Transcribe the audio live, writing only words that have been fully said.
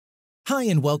Hi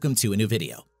and welcome to a new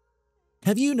video.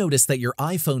 Have you noticed that your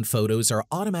iPhone photos are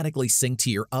automatically synced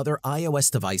to your other iOS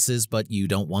devices but you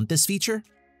don't want this feature?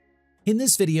 In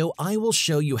this video, I will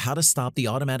show you how to stop the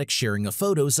automatic sharing of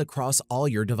photos across all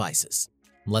your devices.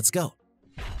 Let's go.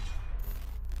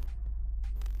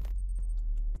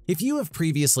 If you have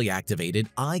previously activated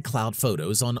iCloud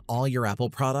Photos on all your Apple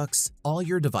products, all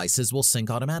your devices will sync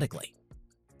automatically.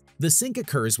 The sync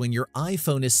occurs when your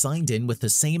iPhone is signed in with the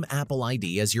same Apple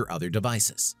ID as your other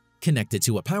devices, connected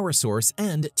to a power source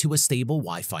and to a stable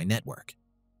Wi-Fi network.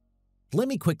 Let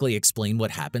me quickly explain what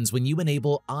happens when you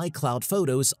enable iCloud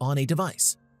Photos on a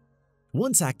device.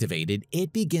 Once activated,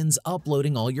 it begins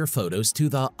uploading all your photos to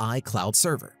the iCloud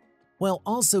server, while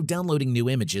also downloading new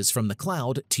images from the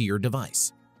cloud to your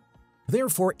device.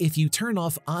 Therefore, if you turn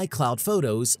off iCloud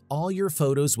Photos, all your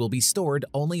photos will be stored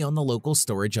only on the local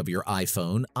storage of your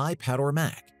iPhone, iPad, or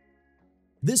Mac.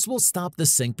 This will stop the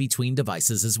sync between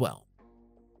devices as well.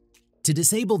 To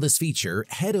disable this feature,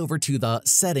 head over to the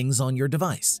Settings on your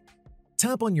device.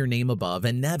 Tap on your name above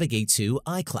and navigate to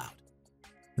iCloud.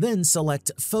 Then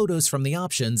select Photos from the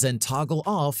options and toggle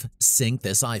off Sync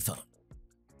this iPhone.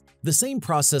 The same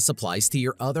process applies to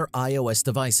your other iOS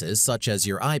devices such as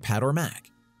your iPad or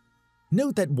Mac.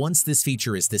 Note that once this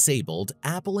feature is disabled,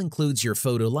 Apple includes your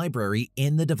photo library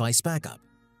in the device backup.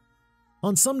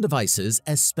 On some devices,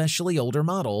 especially older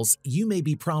models, you may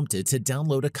be prompted to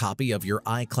download a copy of your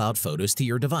iCloud photos to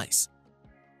your device.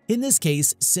 In this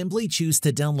case, simply choose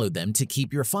to download them to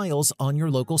keep your files on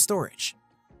your local storage.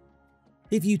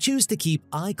 If you choose to keep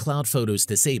iCloud Photos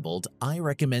disabled, I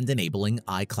recommend enabling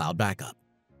iCloud Backup.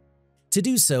 To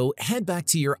do so, head back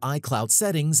to your iCloud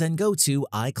settings and go to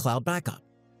iCloud Backup.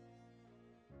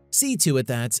 See to it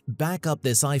that Backup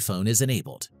this iPhone is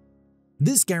enabled.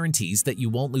 This guarantees that you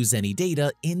won't lose any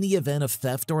data in the event of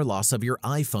theft or loss of your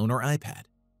iPhone or iPad.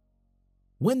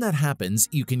 When that happens,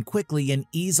 you can quickly and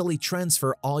easily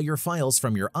transfer all your files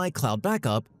from your iCloud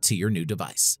backup to your new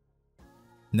device.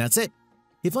 And that's it.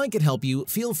 If I could help you,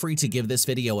 feel free to give this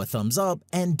video a thumbs up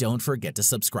and don't forget to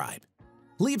subscribe.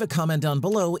 Leave a comment down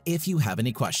below if you have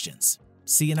any questions.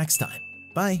 See you next time.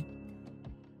 Bye.